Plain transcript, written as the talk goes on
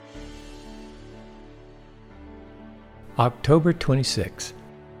October 26.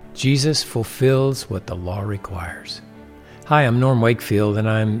 Jesus fulfills what the law requires. Hi, I'm Norm Wakefield, and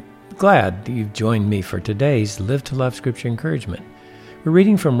I'm glad that you've joined me for today's Live to Love Scripture encouragement. We're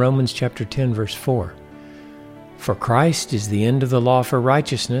reading from Romans chapter 10, verse 4. For Christ is the end of the law for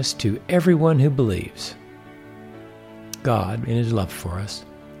righteousness to everyone who believes. God, in His love for us,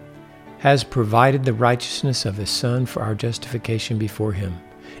 has provided the righteousness of His Son for our justification before Him.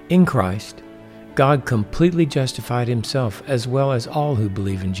 In Christ, God completely justified Himself as well as all who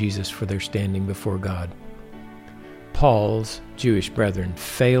believe in Jesus for their standing before God. Paul's Jewish brethren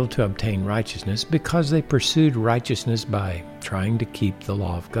failed to obtain righteousness because they pursued righteousness by trying to keep the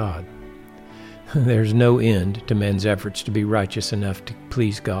law of God. There's no end to men's efforts to be righteous enough to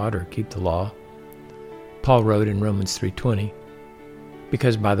please God or keep the law. Paul wrote in Romans 3:20,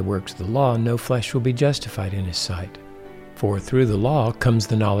 because by the works of the law no flesh will be justified in his sight, for through the law comes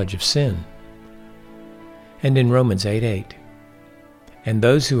the knowledge of sin. And in Romans 8:8, and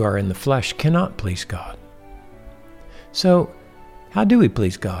those who are in the flesh cannot please God. So, how do we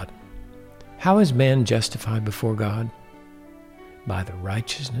please God? How is man justified before God? By the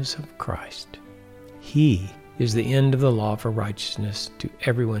righteousness of Christ. He is the end of the law for righteousness to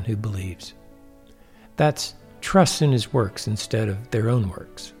everyone who believes. That's trust in His works instead of their own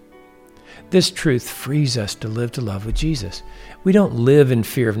works. This truth frees us to live to love with Jesus. We don't live in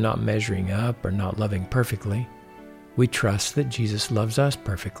fear of not measuring up or not loving perfectly. We trust that Jesus loves us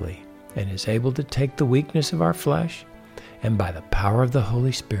perfectly and is able to take the weakness of our flesh and by the power of the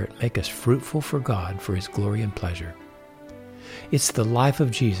Holy Spirit make us fruitful for God for His glory and pleasure. It's the life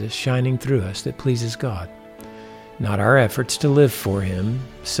of Jesus shining through us that pleases God, not our efforts to live for Him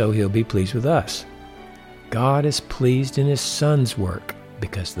so He'll be pleased with us. God is pleased in His Son's work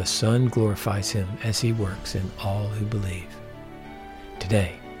because the Son glorifies Him as He works in all who believe.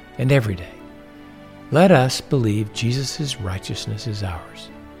 Today and every day, let us believe Jesus' righteousness is ours.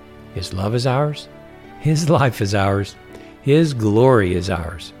 His love is ours. His life is ours. His glory is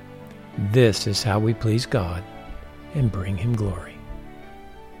ours. This is how we please God and bring Him glory.